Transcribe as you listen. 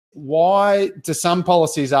why do some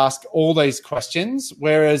policies ask all these questions,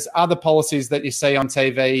 whereas other policies that you see on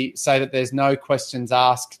TV say that there's no questions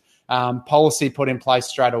asked, policy put in place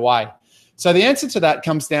straight away? So the answer to that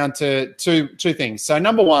comes down to two things. So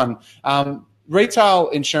number one, retail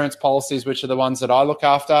insurance policies, which are the ones that I look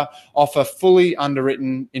after, offer fully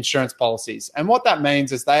underwritten insurance policies. And what that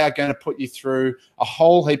means is they are going to put you through a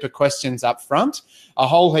whole heap of questions up front, a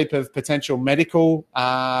whole heap of potential medical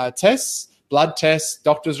tests, blood tests,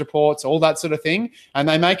 doctor's reports, all that sort of thing. And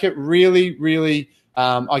they make it really, really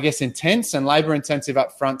intense and labour intensive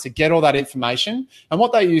up front to get all that information. And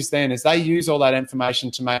what they use then is they use all that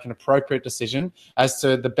information to make an appropriate decision as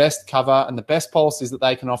to the best cover and the best policies that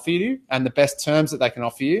they can offer you and the best terms that they can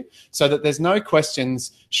offer you, so that there's no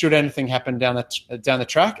questions should anything happen down the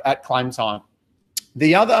track at claim time.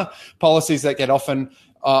 The other policies that get often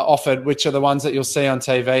offered, which are the ones that you'll see on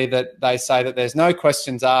TV, that they say that there's no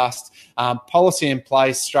questions asked, policy in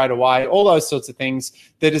place straight away, all those sorts of things.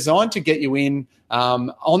 They're designed to get you in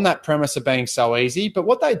on that premise of being so easy. But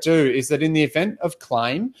what they do is that in the event of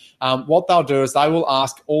claim, what they'll do is they will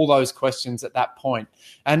ask all those questions at that point.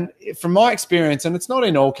 And from my experience, and it's not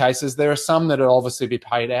in all cases, there are some that will obviously be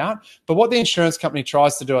paid out, but what the insurance company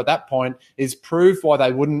tries to do at that point is prove why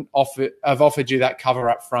they wouldn't have offered you that cover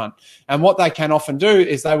up front. And what they can often do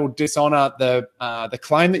is they will dishonour the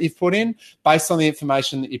claim that you've put in based on the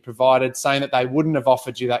information that you provided, saying that they wouldn't have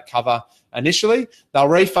offered you that cover initially. They'll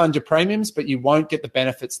refund your premiums, but you won't get the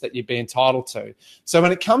benefits that you'd be entitled to. So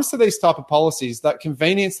when it comes to these type of policies, that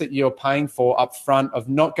convenience that you're paying for up front of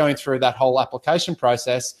not going through that whole application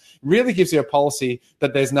process really gives you a policy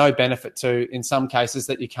that there's no benefit to in some cases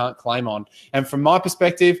that you can't claim on. And from my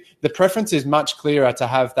perspective, the preference is much clearer to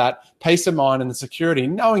have that peace of mind and the security,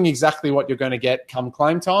 knowing exactly what you're going to get come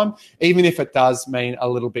claim time, even if it does mean a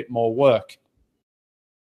little bit more work.